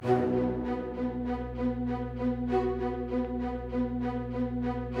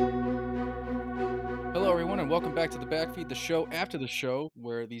welcome back to the Backfeed, the show after the show,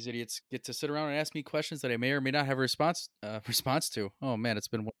 where these idiots get to sit around and ask me questions that I may or may not have a response to. Oh man, it's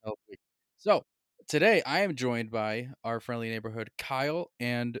been one hell of a week. So today I am joined by our friendly neighborhood Kyle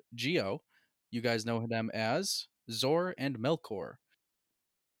and Geo. You guys know them as Zor and Melkor.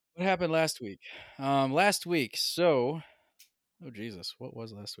 What happened last week? Last week. Oh Jesus, what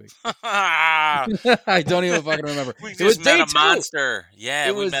was last week? I don't even fucking remember. We It was just met day a two. monster. Yeah,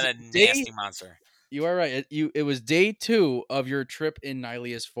 It we was met a day nasty monster. You are right. It was day 2 of your trip in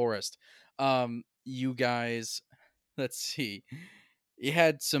Nihilia's Forest. You guys, let's see. You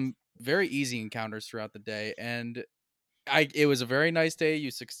had some very easy encounters throughout the day, and it was a very nice day.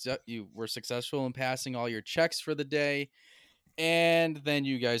 You were successful in passing all your checks for the day, and then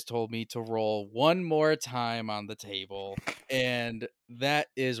you guys told me to roll one more time on the table, and that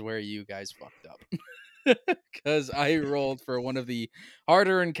is where you guys fucked up. Because I rolled for one of the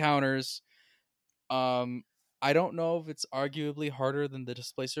harder encounters. I don't know if it's arguably harder than the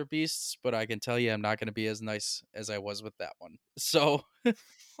Displacer Beasts, but I can tell you I'm not going to be as nice as I was with that one. So, if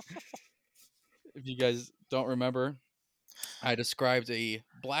you guys don't remember, I described a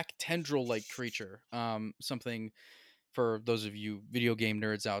black tendril-like creature. Something for those of you video game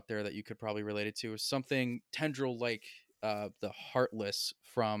nerds out there that you could probably relate it to, something tendril-like, the Heartless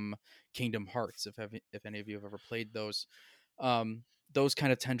from Kingdom Hearts. If any of you have ever played those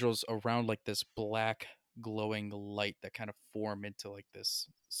kind of tendrils around like this black glowing light that kind of form into like this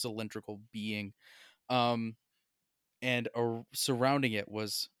cylindrical being, um and surrounding it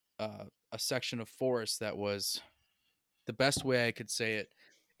was a section of forest that was, the best way I could say it,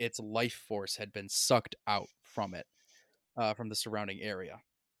 its life force had been sucked out from it, from the surrounding area.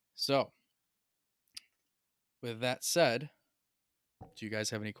 So with that said, do you guys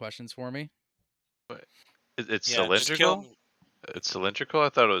have any questions for me? Wait, it's Yeah, just killed. cylindrical? It's cylindrical? I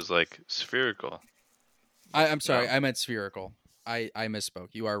thought it was like spherical. I'm sorry, No. I meant spherical. I misspoke.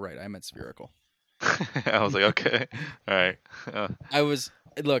 You are right, I meant spherical. I was like, okay, all right. I was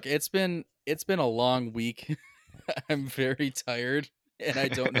Look, it's been a long week. I'm very tired and I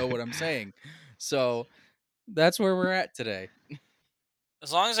don't know what I'm saying. So that's where we're at today.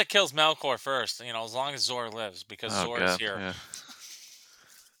 As long as it kills Melkor first, as long as Zor lives, because Oh Zor is god, here. yeah.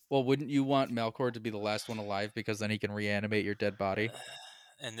 Well, wouldn't you want Melkor to be the last one alive because then he can reanimate your dead body?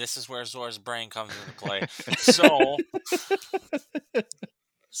 And this is where Zor's brain comes into play.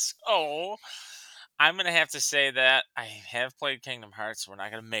 So I'm gonna have to say that I have played Kingdom Hearts. We're not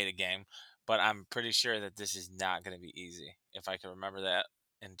gonna make a game, but I'm pretty sure that this is not gonna be easy. If I can remember that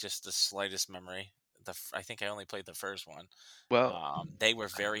in just the slightest memory. I think I only played the first one. Well, They were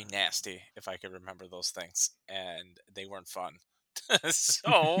very nasty, if I could remember those things, and they weren't fun.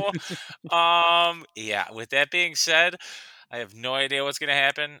 So, yeah. With that being said, I have no idea what's gonna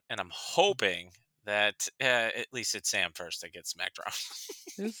happen, and I'm hoping that at least it's Sam first that gets smacked around.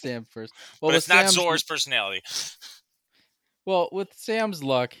 It's Sam first. But it's not Zor's personality. Well, with Sam's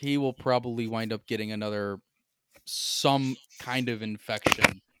luck, he will probably wind up getting some kind of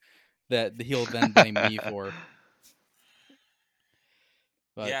infection that he'll then blame me for.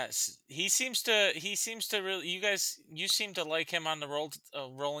 But Yes, he seems to. He seems to really. You seem to like him on the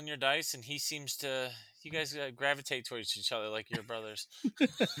rolling your dice, and he seems to. You guys gravitate towards each other like you're brothers.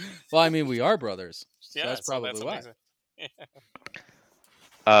 well, I mean, we are brothers, so Yeah, that's so probably that's why. amazing.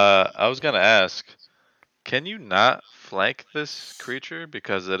 I was gonna ask, can you not flank this creature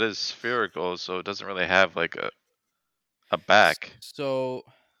because it is spherical, so it doesn't really have like a back, So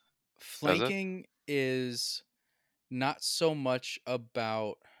does it? flanking is not so much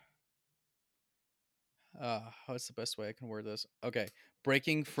about what's the best way I can word this? Okay.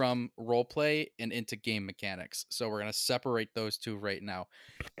 Breaking from roleplay and into game mechanics. So we're gonna separate those two right now.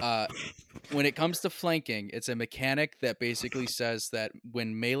 When it comes to flanking, it's a mechanic that basically says that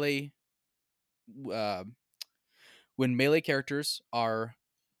uh, when melee characters are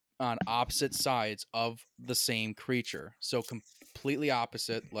on opposite sides of the same creature, so completely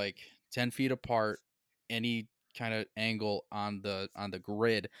opposite, like 10 feet apart, any kind of angle on the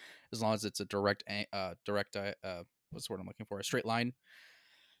grid, as long as it's a what's the word I'm looking for, a straight line.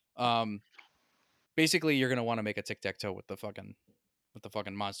 Basically you're gonna want to make a tic-tac-toe with the fucking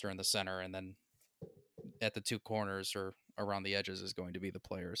monster in the center, and then at the two corners or around the edges is going to be the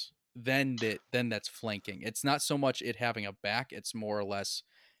players. Then that's flanking. It's not so much it having a back, it's more or less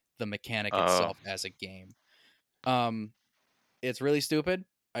the mechanic Oh, itself as a game. It's really stupid.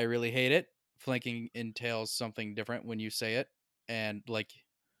 I really hate it. Flanking entails something different when you say it, and like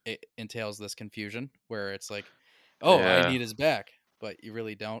it entails this confusion where it's like, oh, I yeah. need his back, but you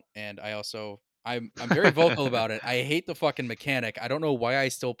really don't. And I'm very vocal about it. I hate the fucking mechanic. I don't know why I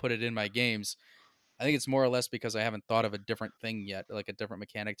still put it in my games. I think it's more or less because I haven't thought of a different thing yet, like a different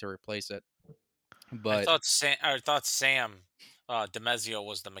mechanic to replace it. But I thought Sam Demezio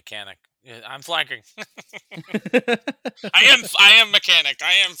was the mechanic. Yeah, I'm flanking. I am mechanic.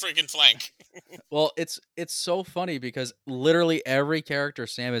 I am freaking flank. well, it's so funny because literally every character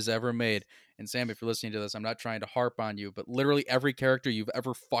Sam has ever made, and Sam, if you're listening to this, I'm not trying to harp on you, but literally every character you've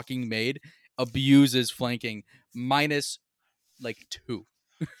ever fucking made abuses flanking, minus like 2.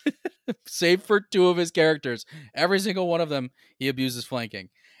 Save for 2 of his characters. Every single one of them, he abuses flanking.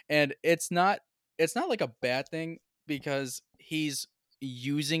 And it's not like a bad thing because he's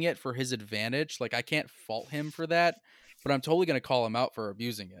using it for his advantage. Like I can't fault him for that, but I'm totally going to call him out for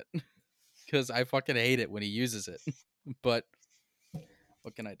abusing it cuz I fucking hate it when he uses it. But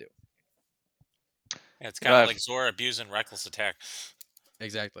what can I do? Yeah, it's You know, kind of like Zora abusing reckless attack.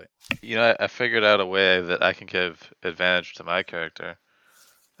 Exactly. I figured out a way that I can give advantage to my character.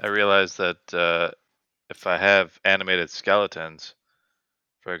 I realized that if I have animated skeletons,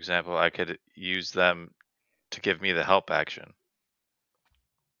 for example, I could use them to give me the help action.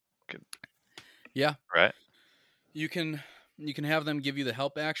 Yeah. Right? You can have them give you the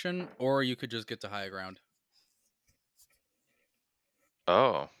help action or you could just get to high ground.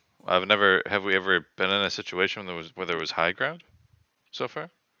 Oh, I've never. Have we ever been in a situation where there was high ground so far?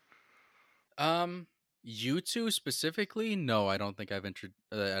 Um, you two specifically? No, I don't think I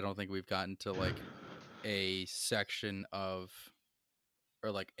don't think we've gotten to like a section of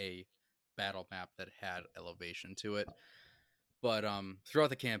or like a battle map that had elevation to it. But throughout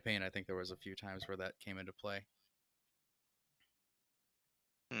the campaign, I think there was a few times where that came into play.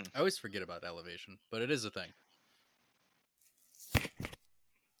 Hmm. I always forget about elevation, but it is a thing.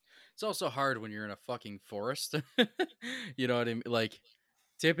 It's also hard when you're in a fucking forest. You know what I mean? Like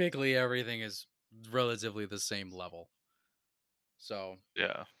typically everything is relatively the same level. So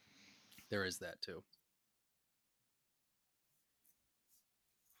Yeah. there is that too.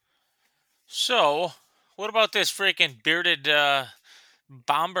 So, what about this freaking bearded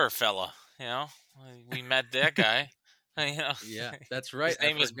bomber fella? You know, we met that guy. You know, Yeah, that's right. his I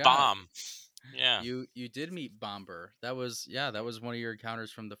name is forgot. Bomb. Yeah. You did meet Bomber. That was one of your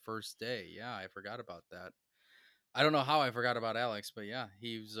encounters from the first day. Yeah, I forgot about that. I don't know how I forgot about Alex, but yeah,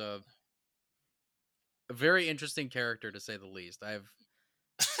 he's a very interesting character to say the least.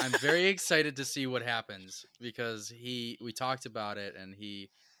 I'm very excited to see what happens because we talked about it and he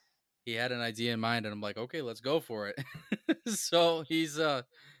had an idea in mind and I'm like, okay, let's go for it. So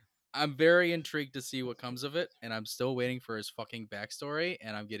I'm very intrigued to see what comes of it, and I'm still waiting for his fucking backstory,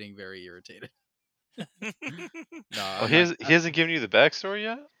 and I'm getting very irritated. No, Oh, I'm not. he hasn't given you the backstory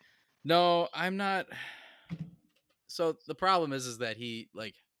yet. No, I'm not. So the problem is that he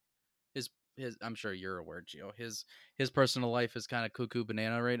like his. I'm sure you're aware, Gio. His personal life is kind of cuckoo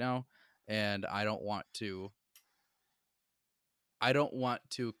banana right now, and I don't want to. I don't want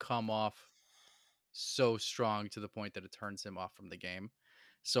to come off so strong to the point that it turns him off from the game.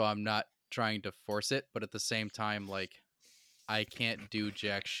 So I'm not trying to force it, but at the same time, like I can't do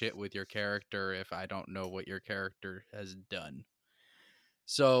jack shit with your character if I don't know what your character has done.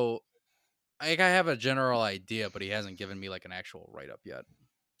 So I have a general idea, but he hasn't given me like an actual write up yet,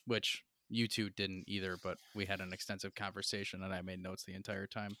 which you two didn't either. But we had an extensive conversation, and I made notes the entire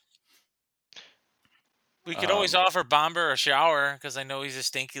time. We could always Um, offer Bomber a shower because I know he's a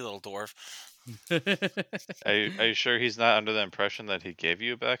stinky little dwarf. are you sure he's not under the impression that he gave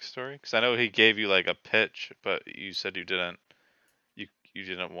you a backstory? Because I know he gave you like a pitch, but you said you didn't. You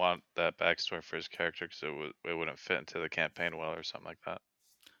didn't want that backstory for his character because it wouldn't fit into the campaign well or something like that.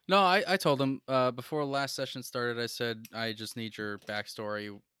 No, I told him before last session started. I said I just need your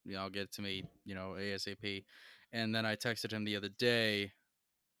backstory. Get it to me, ASAP. And then I texted him the other day,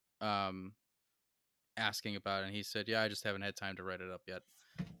 um, asking about it, and he said, "Yeah, I just haven't had time to write it up yet."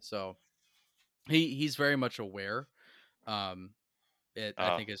 So he's very much aware. Um, I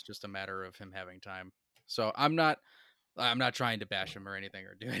Oh, think it's just a matter of him having time. So I'm not trying to bash him or anything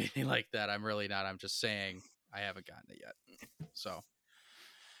or do anything like that. I'm really not. I'm just saying I haven't gotten it yet. So,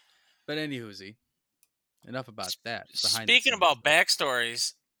 but anywhoosy, enough about that behind the Speaking scenes about stuff.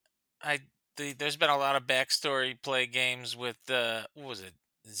 backstories, there's been a lot of backstory play games with what was it,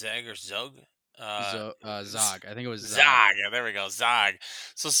 Zeg or Zug? Zog, I think it was Zog. Zog. Yeah, there we go, Zog.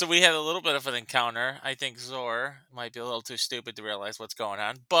 So we had a little bit of an encounter. I think Zor might be a little too stupid to realize what's going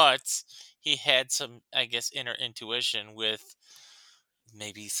on, but he had some, I guess, inner intuition with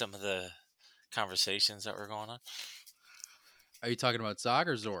maybe some of the conversations that were going on. Are you talking about Zog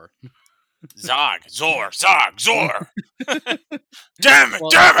or Zor? Zog, Zor, Zog, Zor. Damn it,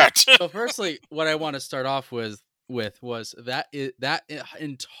 Well, damn it. so firstly, what I want to start off with with was that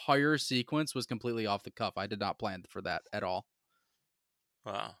entire sequence was completely off the cuff. I did not plan for that at all.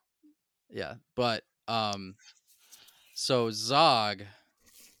 Wow. Yeah, but so Zog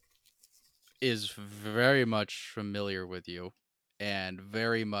is very much familiar with you and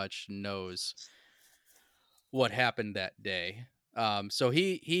very much knows what happened that day. So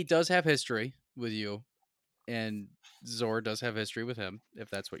he does have history with you, and Zor does have history with him, if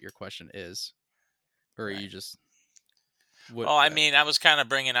that's what your question is, or Right. you just what? Well, I mean, I was kind of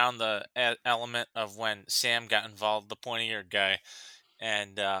bringing on the element of when Sam got involved, the pointy-eared guy,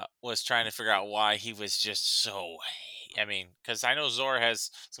 and was trying to figure out why he was just so. I mean, because I know Zor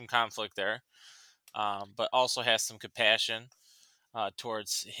has some conflict there, but also has some compassion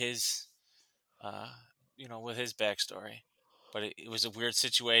towards his, uh, with his backstory. But it was a weird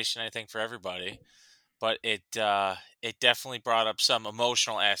situation, I think, for everybody. But it definitely brought up some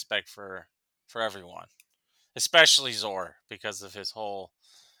emotional aspect for everyone, especially Zor because of his whole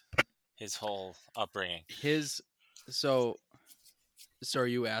upbringing. his so so are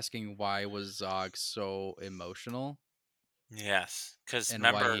you asking why was Zog so emotional Yes, because and why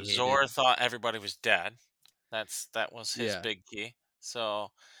remember he hated? Zor thought everybody was dead. That was his Yeah. big key.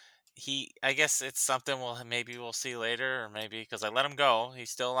 So I guess it's something we'll see later, or maybe because I let him go, he's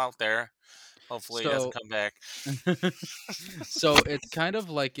still out there. Hopefully, he doesn't So come back. so it's kind of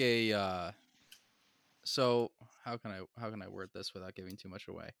like a so how can I word this without giving too much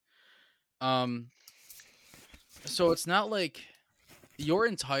away? Um so it's not like your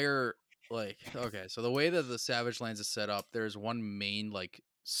entire like okay, so the way that the Savage Lands is set up, there's one main like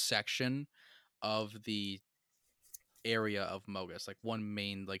section of the area of Mogus, like one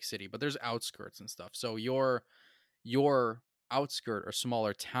main like city, but there's outskirts and stuff. So your outskirt or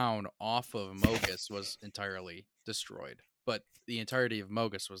smaller town off of Mogus was entirely destroyed, but the entirety of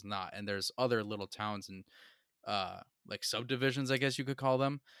Mogus was not. And there's other little towns and like subdivisions, I guess you could call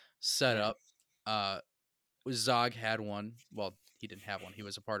them, set Right. up. Uh Zog had one. Well, he didn't have one. He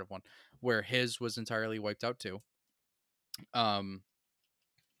was a part of one where his was entirely wiped out too. Um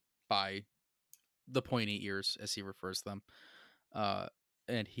by the pointy ears as he refers to them. Uh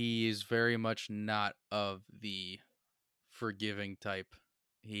and he's very much not of the forgiving type.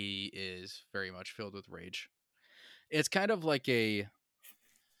 He is very much filled with rage. It's kind of like a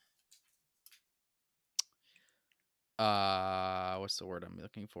what's the word I'm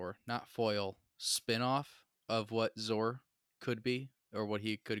looking for? Not foil, spin-off of what Zor could be or what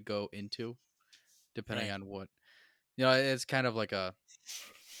he could go into depending Right. on what. It's kind of like a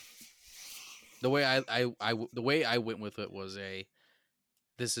the way the way I went with it was a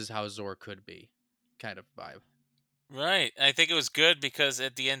this is how Zor could be kind of vibe. Right. I think it was good because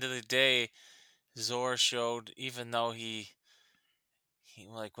at the end of the day, Zor showed, even though he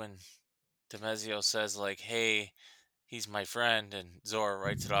like when Demezio says like, "Hey, he's my friend," and Zor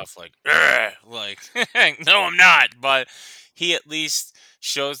writes it off like, "Ugh," like, "No, I'm not." But he at least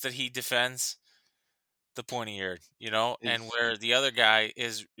shows that he defends the pointy eared, and Is where the other guy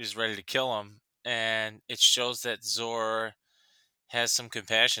is ready to kill him, and it shows that Zor has some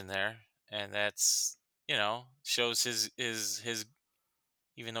compassion there, and that's shows his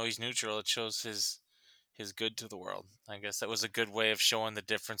even though he's neutral, it shows his good to the world. I guess that was a good way of showing the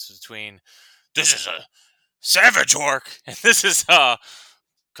difference between this is a savage orc and this is a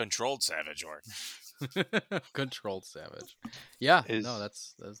controlled savage orc. Controlled savage. Yeah, no, is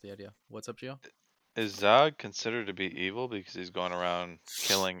that's the idea. What's up, Gio? is Zog considered to be evil because he's going around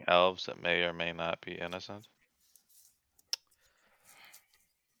killing elves that may or may not be innocent?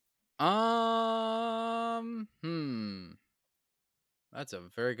 Hmm. That's a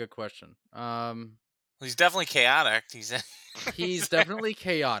very good question. He's definitely chaotic. He's definitely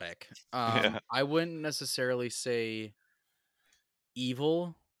chaotic. Yeah. I wouldn't necessarily say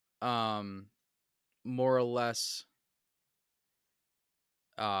evil. Um, More or less,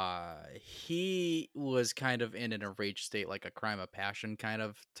 he was kind of in an enraged state, like a crime of passion kind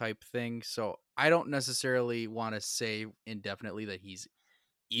of type thing. So I don't necessarily want to say indefinitely that he's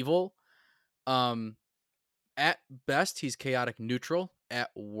evil. Um, at best, he's chaotic neutral.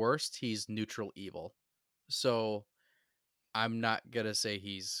 At worst, he's neutral evil. So I'm not gonna say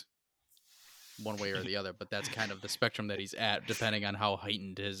he's one way or the other, but that's kind of the spectrum that he's at, depending on how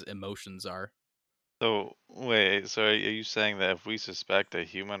heightened his emotions are. So wait, so are you saying that if we suspect a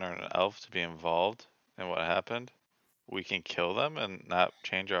human or an elf to be involved in what happened, we can kill them and not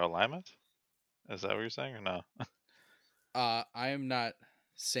change our alignment? Is that what you're saying or no? I am not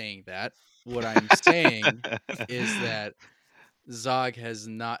saying that. What I'm saying is that Zog has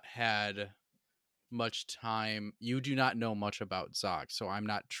not had much time. You do not know much about Zog, so I'm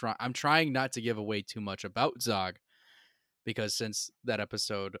trying not to give away too much about Zog, because since that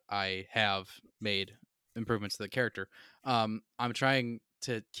episode I have made improvements to the character. I'm trying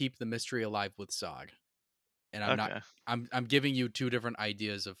to keep the mystery alive with Zog, and I'm not. Okay. I'm giving you two different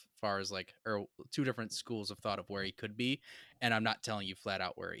ideas of far as like, or two different schools of thought of where he could be, and I'm not telling you flat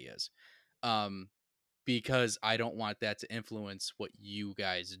out where he is. Um, because I don't want that to influence what you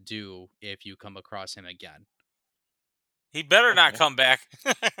guys do if you come across him again. He better not Okay. come back.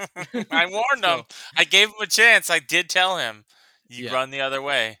 I warned him. So, I gave him a chance. I did tell him, you yeah, run the other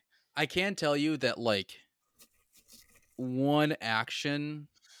way. I can tell you that like one action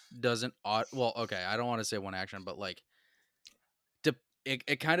doesn't well, okay, I don't want to say one action, but like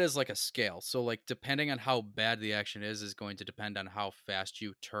it kind of is like a scale. So like depending on how bad the action is going to depend on how fast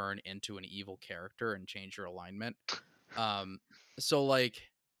you turn into an evil character and change your alignment. Um so like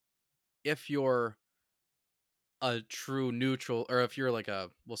if you're a true neutral, or if you're like a,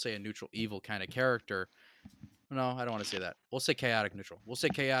 we'll say a neutral evil kind of character. No, I don't want to say that. We'll say chaotic neutral. We'll say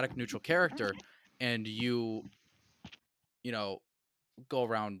chaotic neutral character, and you know, go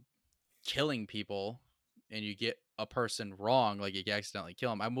around killing people, and you get a person wrong, like you accidentally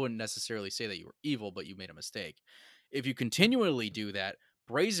kill them. I wouldn't necessarily say that you were evil, but you made a mistake. If you continually do that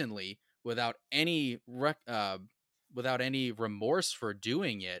brazenly without any remorse for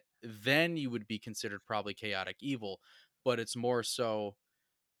doing it, then you would be considered probably chaotic evil. But it's more so,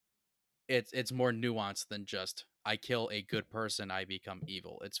 it's more nuanced than just I kill a good person, I become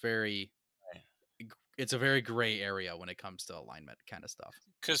evil. It's a very gray area when it comes to alignment kind of stuff.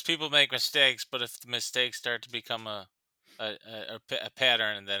 Because people make mistakes, but if the mistakes start to become a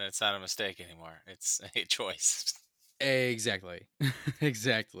pattern, then it's not a mistake anymore. It's a choice. Exactly.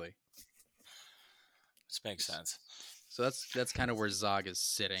 Exactly. This makes sense. So that's kind of where Zog is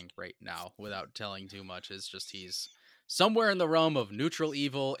sitting right now, without telling too much. It's just he's somewhere in the realm of neutral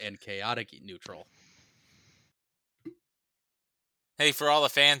evil and chaotic neutral. Hey, for all the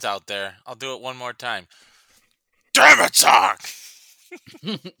fans out there, I'll do it one more time. Damn it, Sock!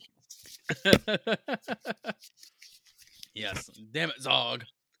 Yes. Damn it, Zog.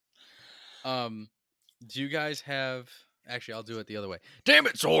 Do you guys have, actually I'll do it the other way. Damn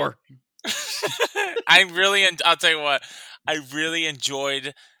it, Zor. I'll tell you what, I really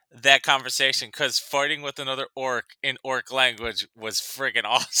enjoyed that conversation because fighting with another orc in orc language was friggin'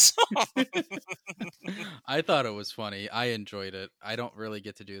 awesome. I thought it was funny. I enjoyed it. I don't really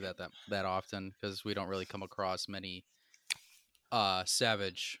get to do that often because we don't really come across many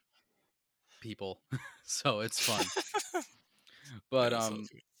savage people. So it's fun. But That was so good.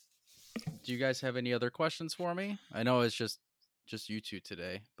 do you guys have any other questions for me? I know it's just you two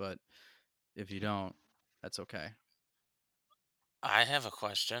today, but if you don't, that's okay. I have a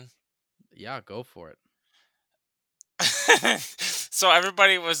question. Yeah, go for it. So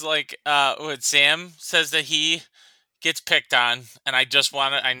everybody was like, when Sam says that he gets picked on, and I just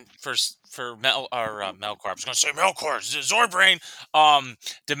wanted, for Melkor, I was gonna say Melkor, Zorbrain,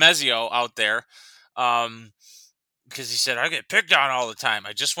 Demezio out there, um, because he said I get picked on all the time.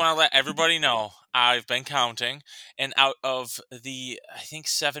 I just want to let everybody know I've been counting, and out of the I think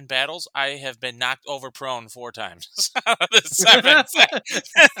 7 battles, I have been knocked over prone 4 times out of the 7.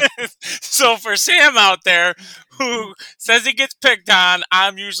 So for Sam out there who says he gets picked on,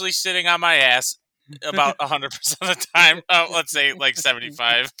 I'm usually sitting on my ass about 100% of the time. Let's say like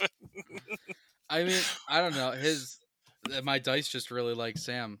 75. I mean, I don't know. My dice just really like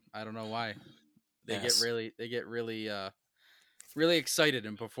Sam. I don't know why. Yes. They get really excited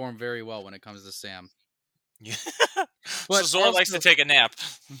and perform very well when it comes to Sam. Yeah. So But Zor likes to also take a nap.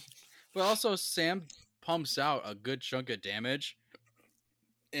 but also Sam pumps out a good chunk of damage.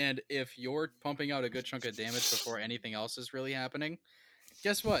 And if you're pumping out a good chunk of damage before anything else is really happening,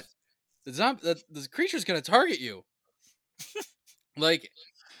 guess what? The creature's gonna target you. Like,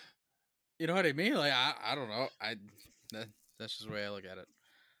 you know what I mean? Like, I don't know. That's just the way I look at it.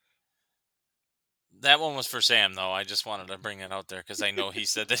 That one was for Sam, though. I just wanted to bring it out there because I know he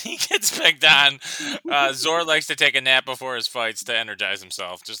said that he gets picked on. Zor likes to take a nap before his fights to energize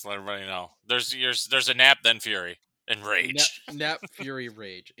himself. Just let everybody know. There's a nap, then fury, and rage. Nap, Fury,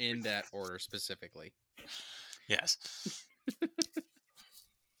 Rage in that order specifically. Yes.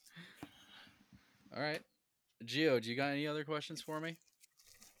 All right, Gio, do you got any other questions for me?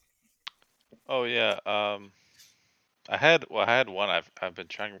 Oh yeah. I had one. I've been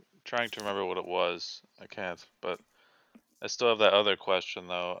trying to remember what it was. I can't, but I still have that other question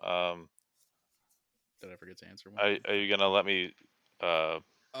though. Did I forget to answer one? Are you gonna let me uh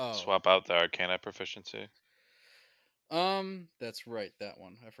Oh, swap out the Arcana proficiency? That's right, that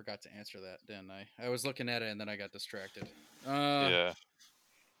one. I forgot to answer that, didn't I? I was looking at it and then I got distracted. Yeah.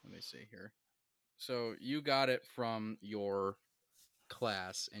 Let me see here. So you got it from your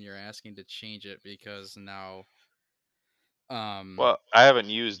class and you're asking to change it because now Well, I haven't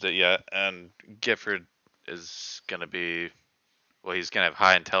used it yet, and Gifford is gonna be. Well, he's gonna have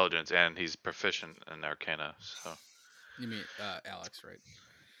high intelligence, and he's proficient in Arcana. So you mean Alex, right?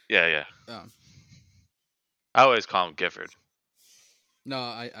 yeah, yeah. Um I always call him Gifford. no,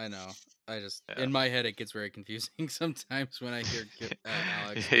 I know. I just Yeah. in my head it gets very confusing sometimes when I hear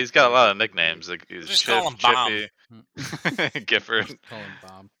Alex. It He's gets got a very lot of confusing. nicknames. Like We'll he's just call Chip, him Bomb. Chippy, Gifford, Just call him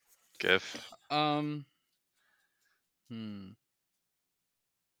Bomb. Giff. Um hmm.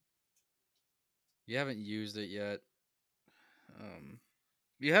 You haven't used it yet. Um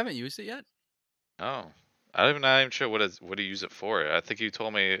you haven't used it yet? Oh, I'm not even sure what do you use it for. I think you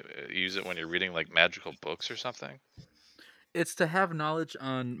told me you use it when you're reading like magical books or something. It's to have knowledge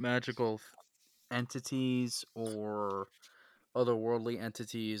on magical entities or otherworldly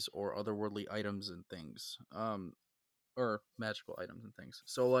entities or otherworldly items and things. Or magical items and things.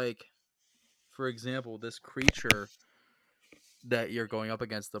 So like for example, this creature that you're going up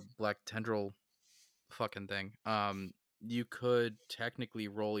against, the black tendril fucking thing. You could technically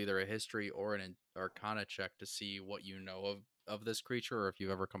roll either a history or an arcana check to see what you know of this creature or if you've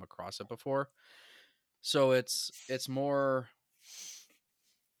ever come across it before. So it's more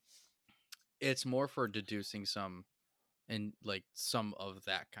for deducing some and like some of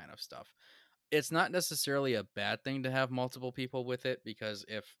that kind of stuff. It's not necessarily a bad thing to have multiple people with it because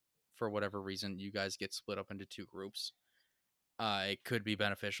if for whatever reason you guys get split up into two groups, it could be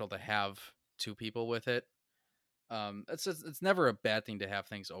beneficial to have two people with it. It's never a bad thing to have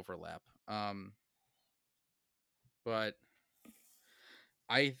things overlap. But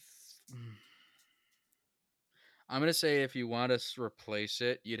I th- I'm gonna say if you want to replace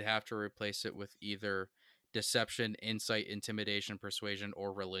it, you'd have to replace it with either deception, insight, intimidation, persuasion,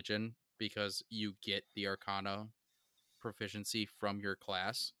 or religion because you get the Arcana proficiency from your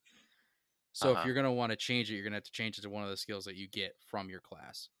class. Uh So if huh. you're gonna want to change it, you're gonna have to change it to one of the skills that you get from your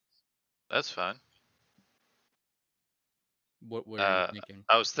class. That's fine. What are you thinking?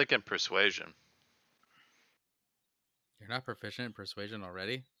 I was thinking persuasion. You're not proficient in persuasion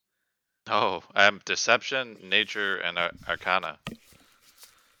already? Oh, I'm deception, nature, and arcana.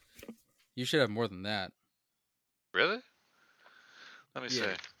 You should have more than that. Really? Let me see.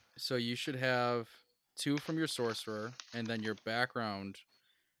 Yeah. So you should have two from your sorcerer, and then your background,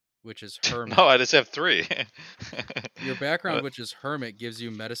 which is No, hermit. I just have three. Your background, What? which is hermit, gives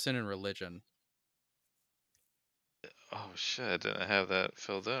you medicine and religion, Oh shit! I didn't have that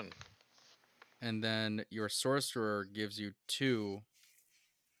filled in. and then your sorcerer gives you two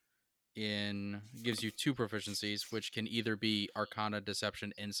proficiencies, which can either be Arcana,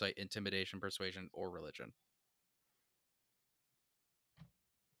 Deception, Insight, Intimidation, Persuasion, or Religion.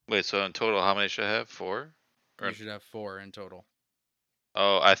 Wait, so in total, how many should I have? Four? You Or should have four in total.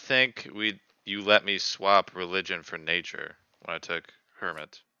 oh, I think you let me swap religion for nature when I took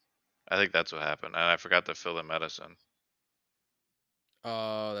hermit. I think that's what happened, and I forgot to fill in medicine.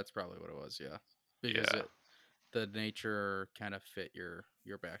 That's probably what it was. Yeah, because Yeah, the nature kind of fit your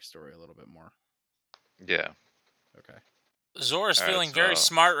backstory a little bit more. yeah. Okay. Zor is All right, feeling so very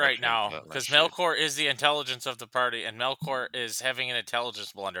smart I'll right change now that in my because sheet. Melkor is the intelligence of the party, and Melkor is having an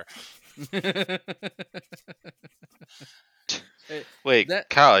intelligence blunder. Hey, Wait, that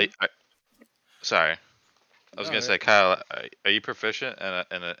Kyle. Sorry, I was gonna no, say, Kyle. Are you proficient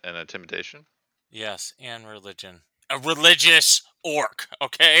in intimidation? Yes, and religion. A religious orc,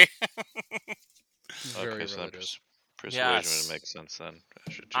 okay? very Okay, so then religious. persuasion would Yes. make sense then.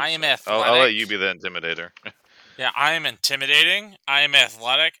 I should I choose am that. I'll let athletic. you be the intimidator. Yeah, I am intimidating. I am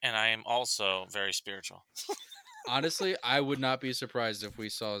athletic, and I am also very spiritual. Honestly, I would not be surprised if we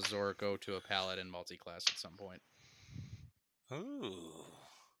saw Zor go to a paladin multi-class at some point. Ooh,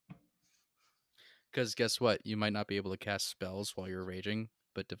 Because guess what? You might not be able to cast spells while you're raging,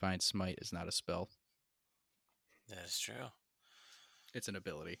 but Divine Smite is not a spell. that is true. It's an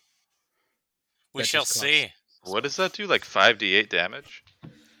ability We that shall just costs see. a What spell does that slot. do? Like 5d8 damage,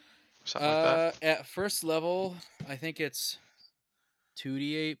 something like that. At first level, I think it's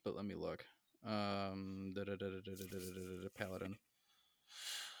 2d8, but let me look. Paladin.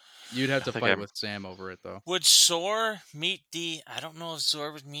 You'd have I to think fight I'm. with Sam over it though. Would Zor meet the? I don't know if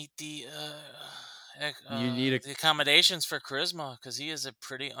Zor would meet You need a the accommodations for charisma because he is a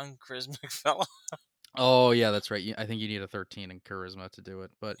pretty uncharismatic fellow. Oh yeah, that's right. I think you need a 13 in charisma to do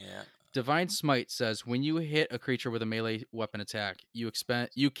it. But Yeah. Divine Smite says when you hit a creature with a melee weapon attack, you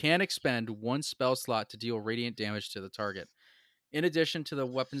can expend one spell slot to deal radiant damage to the target. In addition to the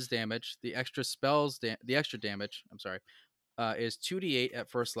weapon's damage, the extra damage, is 2d8 at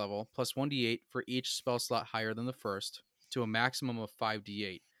first level plus 1d8 for each spell slot higher than the first to a maximum of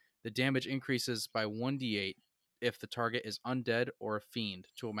 5d8. The damage increases by 1d8 if the target is undead or a fiend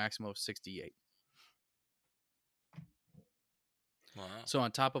to a maximum of 68. Wow. So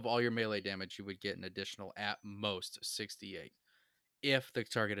on top of all your melee damage, you would get an additional at most 68 if the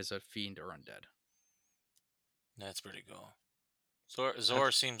target is a fiend or undead. That's pretty cool. Zor, I, th-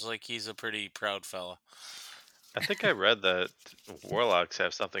 Zor seems like he's a pretty proud fella. I think I read that warlocks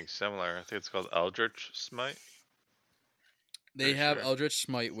have something similar. I think it's called Eldritch Smite. They Pretty have sure. Eldritch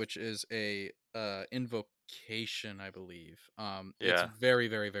Smite, which is a invocation, I believe. It's Yeah. very,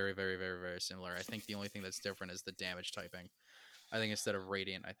 very, very, very, very, very similar. I think the only thing that's different is the damage typing. I think instead of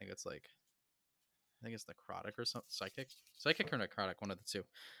radiant, I think it's necrotic or something, psychic or necrotic, one of the two.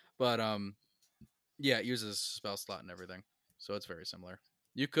 But yeah, it uses spell slot and everything, so it's very similar.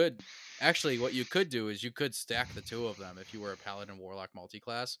 You could actually, what you could do is you could stack the two of them if you were a paladin warlock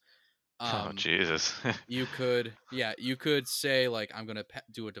multi-class. Oh Um, Jesus. you could say like I'm gonna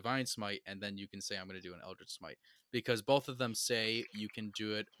do a divine smite, and then you can say I'm gonna do an eldritch smite because both of them say you can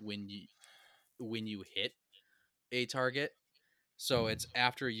do it when you hit a target. So it's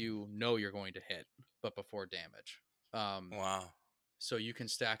after you know you're going to hit, but before damage. Um, Wow. so you can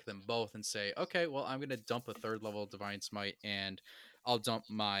stack them both and say, okay, well, I'm going to dump a third level divine smite, and I'll dump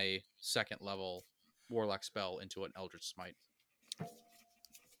my second level warlock spell into an eldritch smite.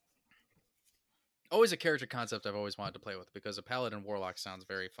 Always a character concept I've always wanted to play with because a paladin warlock sounds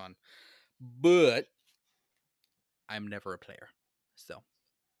very fun, but I'm never a player. So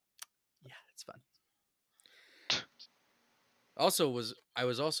yeah, it's fun. Also,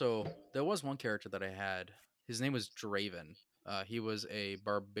 there was one character that I had. His name was Draven. He was a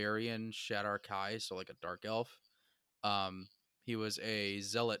barbarian Shadar Kai, so like a dark elf. Um, he was a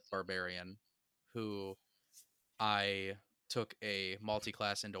zealot barbarian who I took a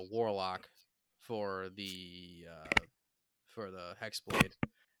multi-class into warlock for the hexblade,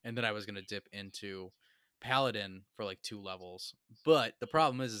 and then I was gonna dip into paladin for like 2 levels. But the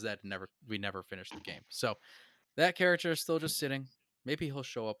problem is that we never finished the game. So that character is still just sitting. Maybe he'll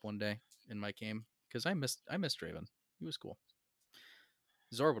show up one day in my game because I missed Draven. He was cool.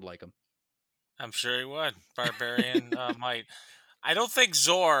 Zor would like him. I'm sure he would. Barbarian might. I don't think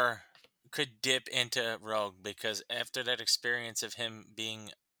Zor could dip into Rogue because after that experience of him being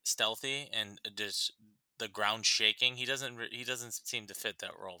stealthy and just the ground shaking, he doesn't seem to fit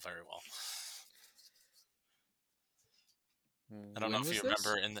that role very well. I don't know When if was you this?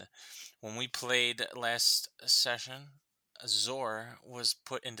 remember when we played last session, Zor was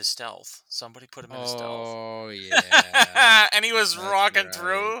put into stealth. Somebody put him into stealth. Oh yeah, And he was that's rocking right.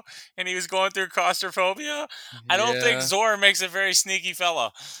 through and he was going through claustrophobia. I don't think Yeah. Zor makes a very sneaky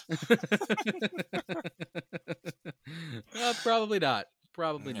fella. Probably not.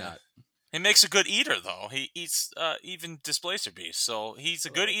 Probably Yeah. not. He makes a good eater though. He eats even displacer beasts. So he's a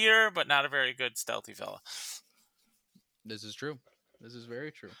good Oh, eater, but not a very good stealthy fella. this is true. This is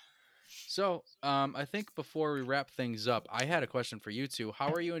very true. So, I think before we wrap things up, I had a question for you two.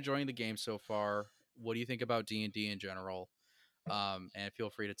 How are you enjoying the game so far? What do you think about D&D in general? And feel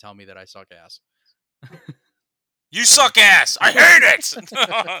free to tell me that I suck ass. You suck ass. I hate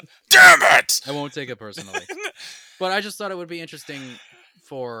it. Damn it. I won't take it personally. But I just thought it would be interesting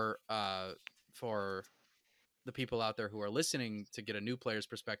for the people out there who are listening to get a new player's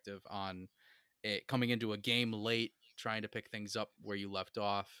perspective on it coming into a game late, trying to pick things up where you left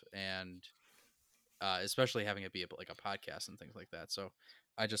off, and especially having it be like a podcast and things like that. So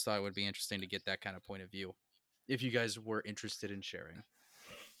I just thought it would be interesting to get that kind of point of view if you guys were interested in sharing.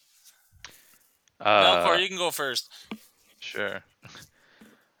 Melkor, uh, you can go first. sure.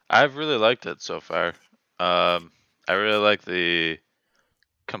 I've really liked it so far. I really like the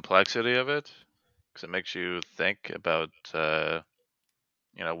complexity of it because it makes you think about,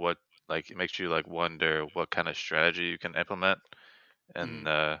 what, like, it makes you like wonder what kind of strategy you can implement Mm-hmm.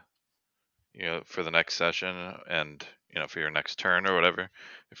 and, for the next session and, for your next turn or whatever,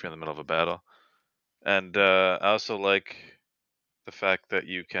 if you're in the middle of a battle. And I also like the fact that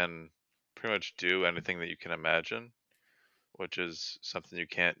you can pretty much do anything that you can imagine, which is something you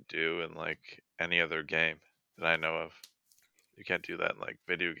can't do in like any other game that I know of. You can't do that in like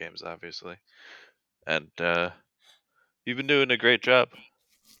video games, obviously. And you've been doing a great job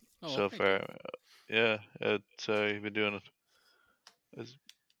Oh, well, so thank you. far. Yeah, you've been doing as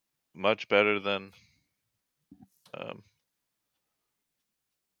much better than um,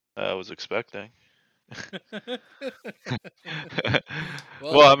 I was expecting.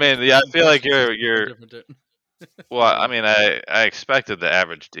 Well, Well, I your mean, yeah, first I feel like impressions is no you're. different. Well, I mean, I expected the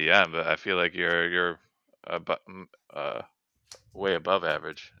average DM, but I feel like you're uh, way above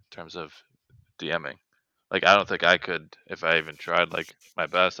average in terms of DMing. Like, I don't think I could, if I even tried like my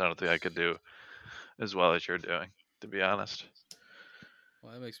best, I don't think I could do as well as you're doing, to be honest.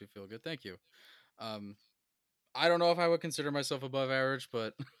 Well, that makes me feel good. Thank you. Um, I don't know if I would consider myself above average,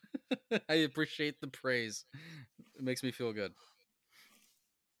 but I appreciate the praise. It makes me feel good.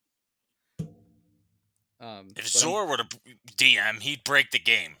 If But I'm Zor were to DM, he'd break the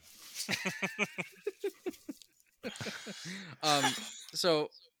game. um so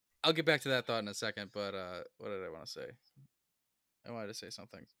I'll get back to that thought in a second, but what did I want to say? I wanted to say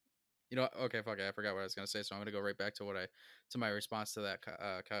something. You know, okay, fuck it, I forgot what I was gonna say, so I'm gonna go right back to my response to that,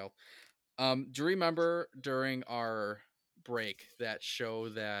 Kyle. Do you remember during our break that show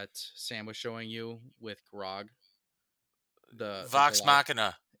that Sam was showing you with Grog, the Vox Goliath?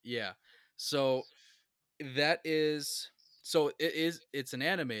 Machina. Yeah. So that is it's an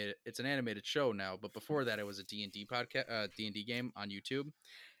animated show now, but before that it was a D&D podcast, D&D game on YouTube,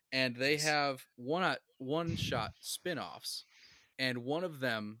 and they Yes. have one shot spin-offs, and one of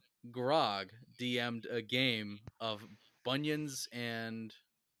them, Grog, DM'd a game of Bunions and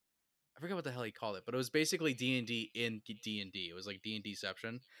I forget what the hell he called it, but it was basically D&D in D&D. It was like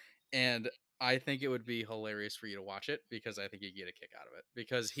D&Dception, and I think it would be hilarious for you to watch it because I think you'd get a kick out of it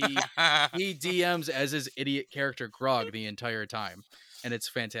because he DMs as his idiot character Grog the entire time, and it's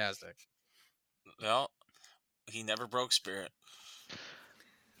fantastic. Well, he never broke spirit.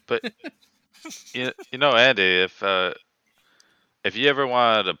 But you know, Andy, if you ever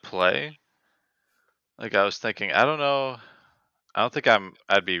wanted to play, like I was thinking, I don't know, I don't think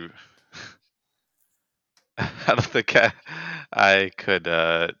I'd be, I don't think I could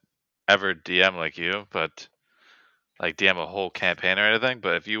ever DM like you, but like DM a whole campaign or anything.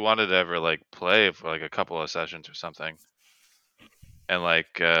 But if you wanted to ever like play for like a couple of sessions or something, and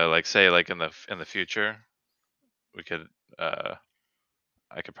like say like in the future, we could uh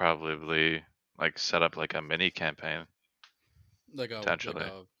I could probably like set up like a mini campaign Like potentially.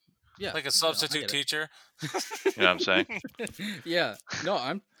 a yeah, Like a no, I substitute get teacher. You know what I'm saying? it. Yeah, no,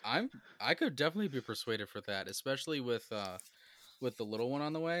 I could definitely be persuaded for that, especially with the little one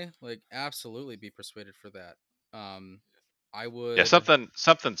on the way. Like, absolutely be persuaded for that. Um, I Yeah, would.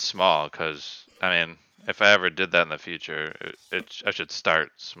 something small, because I mean, if I ever did that in the future, I should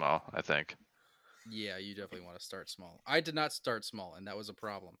start small, I think. Yeah, you definitely want to start small. I did not start small, and that was a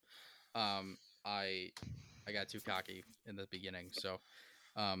problem. Um, I I got too cocky in the beginning, so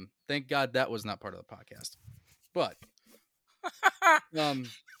thank God that was not part of the podcast. But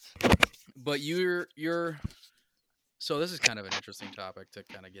um, but you're so this is kind of an interesting topic to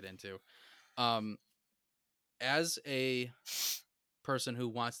kind of get into. Um, as a person who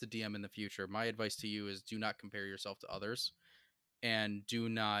wants to DM in the future, my advice to you is do not compare yourself to others, and do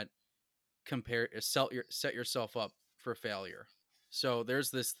not set yourself up for failure. So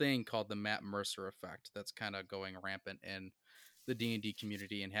there's this thing called the Matt Mercer effect that's kind of going rampant in the D&D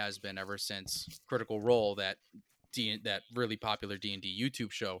community and has been ever since Critical Role, that really popular D&D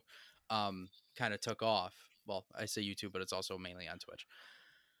YouTube show, kind of took off. Well, I say YouTube, but it's also mainly on Twitch.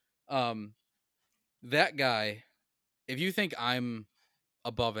 Um, that guy, if you think I'm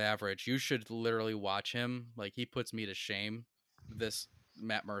above average, you should literally watch him. Like, he puts me to shame. This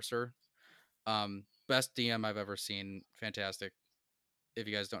Matt Mercer, best DM I've ever seen. Fantastic. If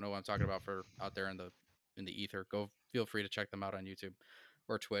you guys don't know what I'm talking about for out there in the ether, go feel free to check them out on YouTube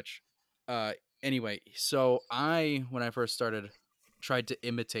or Twitch. Uh, anyway, so when I first started, tried to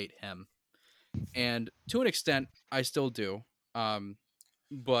imitate him, and to an extent, I still do. Um,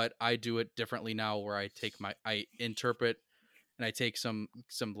 but I do it differently now, where I interpret and I take some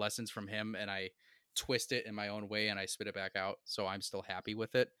lessons from him and I twist it in my own way and I spit it back out. So I'm still happy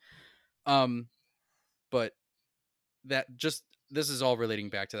with it. Um, but that just this is all relating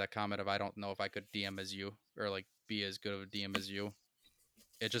back to that comment of I don't know if I could DM as you or like be as good of a DM as you.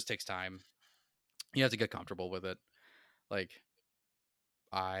 It just takes time. You have to get comfortable with it. Like,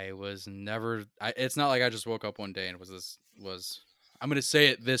 I was never it's not like I just woke up one day and was I'm going to say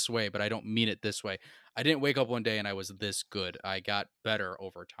it this way, but I don't mean it this way. I didn't wake up one day and I was this good. I got better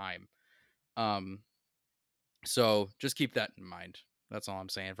over time. Um so just keep that in mind. That's all I'm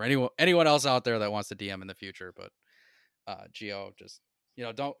saying for anyone else out there that wants to DM in the future, but Geo, just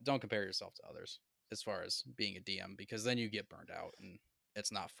don't compare yourself to others as far as being a DM, because then you get burned out and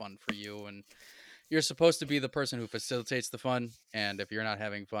it's not fun for you. And you're supposed to be the person who facilitates the fun, and if you're not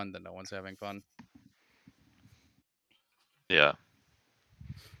having fun, then no one's having fun. Yeah.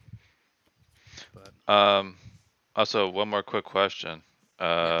 But Also, one more quick question. yeah.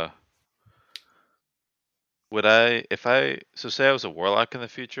 Uh, would I, if I, so say I was a warlock in the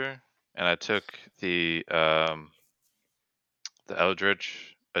future, and I took the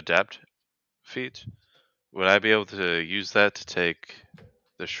Eldritch Adept feat, would I be able to use that to take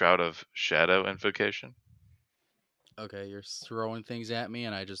the Shroud of Shadow invocation? Okay, you're throwing things at me,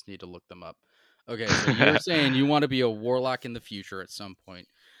 and I just need to look them up. Okay, so you're saying you want to be a warlock in the future at some point,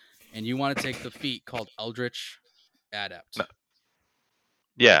 and you want to take the feat called Eldritch No, Adept.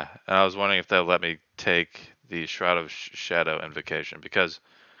 yeah, and I was wondering if they'll let me take the Shroud of Shadow invocation because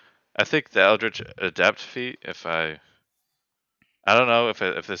I think the Eldritch Adept feat, I don't know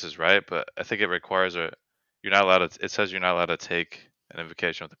if this is right, but I think it requires a you're not allowed to. It says you're not allowed to take an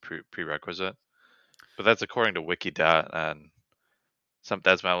invocation with a prerequisite, but that's according to Wikidot, and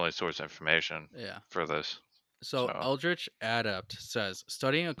that's my only source of information Yeah. for this. So So, Eldritch Adept says,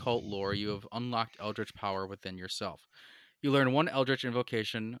 studying occult lore, you have unlocked Eldritch power within yourself. You learn one Eldritch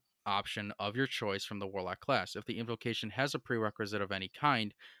invocation option of your choice from the Warlock class. If the invocation has a prerequisite of any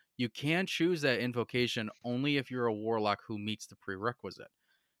kind, you can choose that invocation only if you're a Warlock who meets the prerequisite.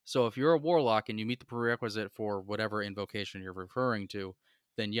 So if you're a Warlock and you meet the prerequisite for whatever invocation you're referring to,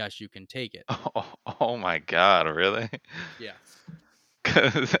 then yes, you can take it. oh my God, really? Yeah.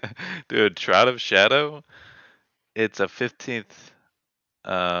 'Cause, dude, Shroud of Shadow, it's a 15th.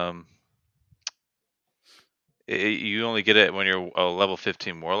 Um, you only get it when you're a level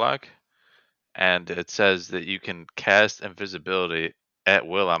 15 Warlock, and it says that you can cast invisibility at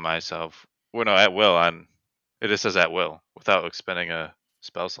will on myself. Well, no, at will on. It just says at will without expending a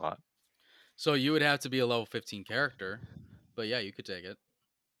spell slot. So you would have to be a level 15 character, but yeah, you could take it.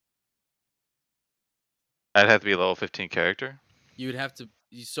 I'd have to be a level 15 character. You would have to.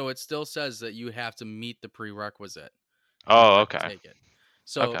 So it still says that you have to meet the prerequisite in Oh, order to okay, take it.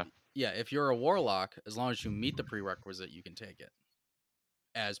 So okay. yeah, if you're a warlock, as long as you meet the prerequisite, you can take it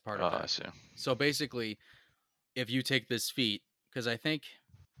as part of Oh, I it. see. So basically, if you take this feat, because I think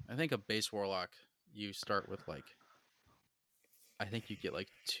a base warlock, you start with like, I think you get like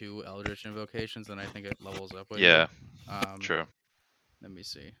 2 Eldritch invocations, and I think it levels up with you. Yeah, Um, true. let me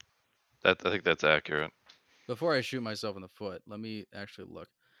see. I think that's accurate. Before I shoot myself in the foot, let me actually look.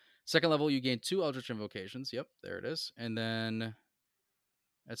 Second level, you gain 2 Eldritch invocations. Yep, there it is. And then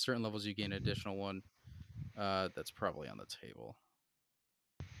at certain levels, you gain an additional one. That's probably on the table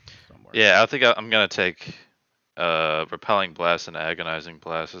somewhere. Yeah, I think I'm gonna take repelling blast and agonizing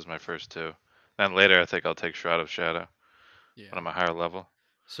blast as my first two. Then later, I think I'll take Shroud of Shadow when Yeah. I'm a higher level.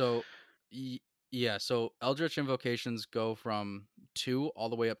 So, yeah. So Eldritch invocations go from 2 all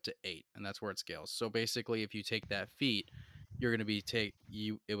the way up to 8, and that's where it scales. So basically, if you take that feat, you're going to be take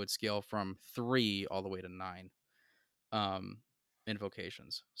you. It would scale from 3 all the way to 9 um,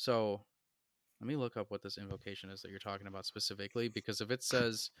 invocations. So let me look up what this invocation is that you're talking about specifically, because if it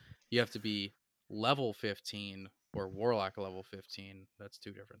says you have to be level 15 or warlock level 15, that's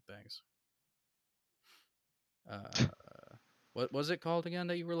 2 different things. Uh, what was it called again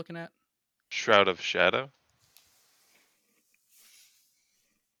that you were looking at? Shroud of Shadow.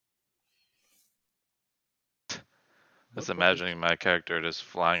 Just What book is? imagining my character just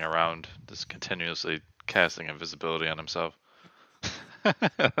flying around, just continuously casting invisibility on himself.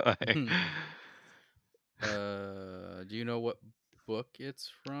 Like, Do you know what book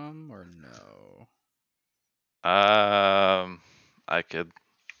it's from or no? I could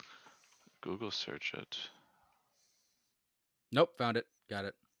Google search it. Nope, found it. Got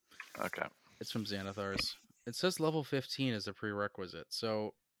it. Okay. It's from Xanathar's. It says level 15 is a prerequisite,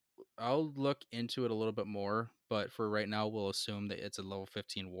 so I'll look into it a little bit more. But for right now, we'll assume that it's a level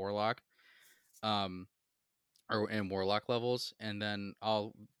 15 warlock, um, or in warlock levels, and then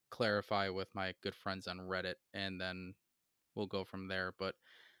I'll clarify with my good friends on Reddit, and then we'll go from there. But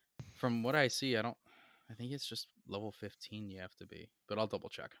from what I see, I don't. I think it's just level 15 you have to be, but I'll double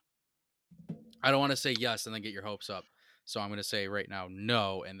check. I don't want to say yes and then get your hopes up. So I'm going to say right now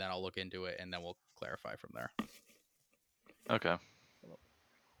no, and then I'll look into it, and then we'll clarify from there. Okay.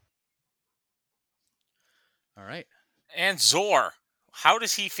 All right. And Zor, how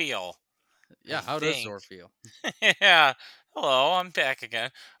does he feel? I Yeah. How does think. Zor feel? Yeah. Hello, I'm back again.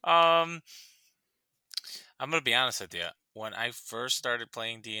 Um, I'm gonna be honest with you. When I first started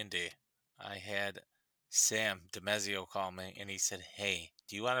playing D&D, I had Sam Demezio call me, and he said, "Hey,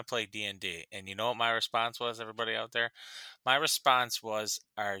 do you want to play D&D?" And you know what my response was, everybody out there? My response was,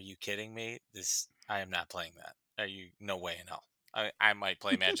 "Are you kidding me? I am not playing that. Are you? No way in hell. I might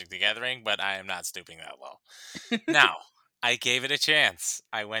play Magic the Gathering, but I am not stooping that low." Now, I gave it a chance.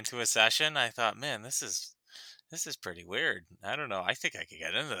 I went to a session. I thought, man, this is pretty weird. I don't know. I think I could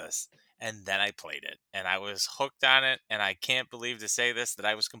get into this. And then I played it and I was hooked on it. And I can't believe to say this that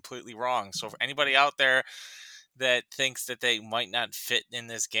I was completely wrong. So, for anybody out there that thinks that they might not fit in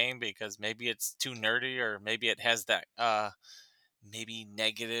this game because maybe it's too nerdy or maybe it has that maybe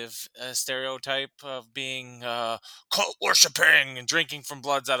negative stereotype of being cult worshiping and drinking from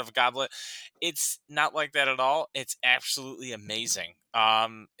bloods out of a goblet. It's not like that at all. It's absolutely amazing.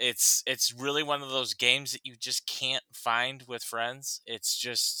 It's really one of those games that you just can't find with friends. It's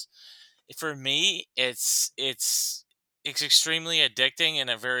just for me, it's extremely addicting in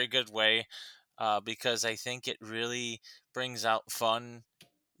a very good way because I think it really brings out fun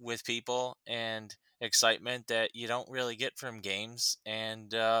with people and excitement that you don't really get from games.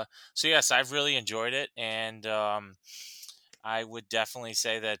 And so, yes, I've really enjoyed it. And I would definitely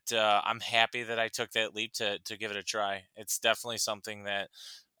say that I'm happy that I took that leap to give it a try. It's definitely something that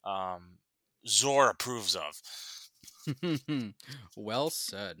um, Zor approves of. Well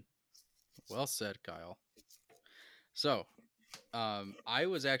said. Well said, Kyle. So, I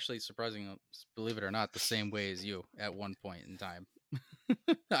was actually surprising, believe it or not, the same way as you at one point in time.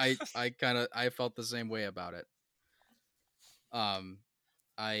 I felt the same way about it. Um,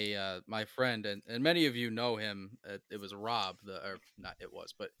 my friend and many of you know him. It was Rob, or not. It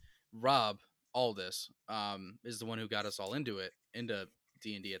was, but Rob Aldis is the one who got us all into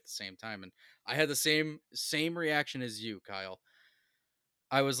D&D at the same time, and I had the same reaction as you, Kyle.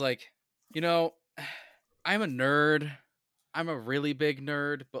 I was like, you know, I'm a nerd. I'm a really big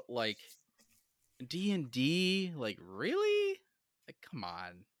nerd, but like D&D, like really? Like come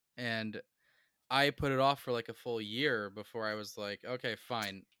on. And I put it off for like a full year before I was like, okay,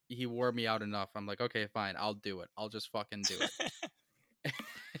 fine. He wore me out enough. I'm like, okay, fine. I'll do it. I'll just fucking do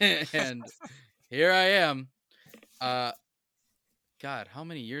it. And here I am. Uh God, how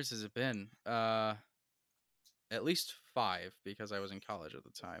many years has it been? At least 5 because I was in college at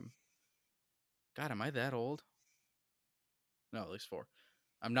the time. God, am I that old? No, at least 4.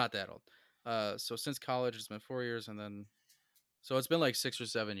 I'm not that old. So since college, it's been 4 years, and then so it's been like 6 or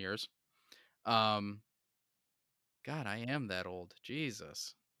 7 years. Um, God, I am that old.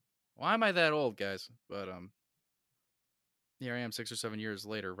 Jesus, why am I that old, guys? But here I am 6 or 7 years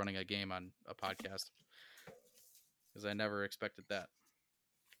later, running a game on a podcast because I never expected that.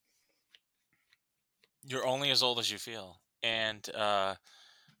 You're only as old as you feel. And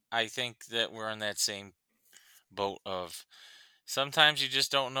I think that we're in that same boat of sometimes you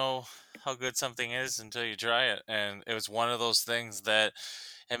just don't know how good something is until you try it. And it was one of those things that,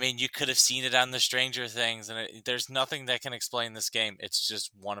 I mean, you could have seen it on the Stranger Things, and there's nothing that can explain this game. It's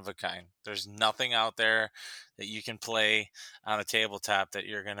just one of a kind. There's nothing out there that you can play on a tabletop that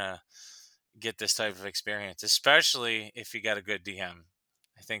you're going to get this type of experience, especially if you got a good DM.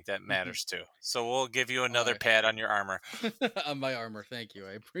 I think that matters too. So we'll give you All another right. pat on your armor. On my armor, thank you.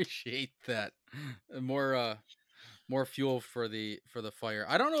 I appreciate that. More fuel for the fire.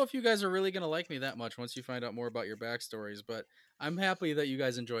 I don't know if you guys are really gonna like me that much once you find out more about your backstories, but I'm happy that you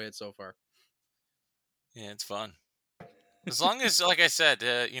guys enjoy it so far. Yeah, it's fun. As long as, like I said,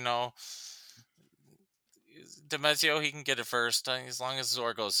 Demezio, he can get it first. As long as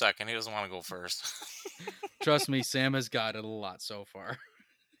Zor goes second, he doesn't want to go first. Trust me, Sam has got it a lot so far.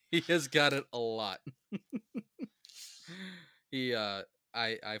 He has got it a lot. he I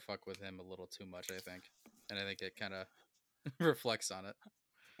fuck with him a little too much, I think. And I think it kind of reflects on it.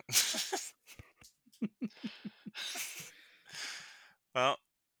 Well,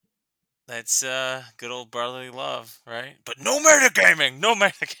 that's good old brotherly love, right? But no metagaming! No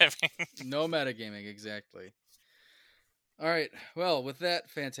metagaming! No metagaming, exactly. All right. Well, with that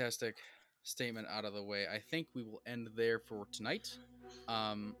fantastic statement out of the way, I think we will end there for tonight.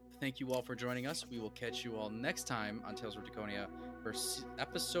 Thank you all for joining us. We will catch you all next time on Tales from Draconia for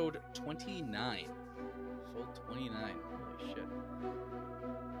episode 29. Full 29. Holy shit.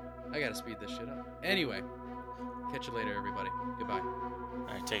 I gotta speed this shit up. Anyway, catch you later, everybody. Goodbye. All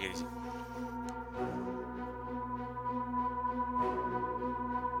right, take it easy.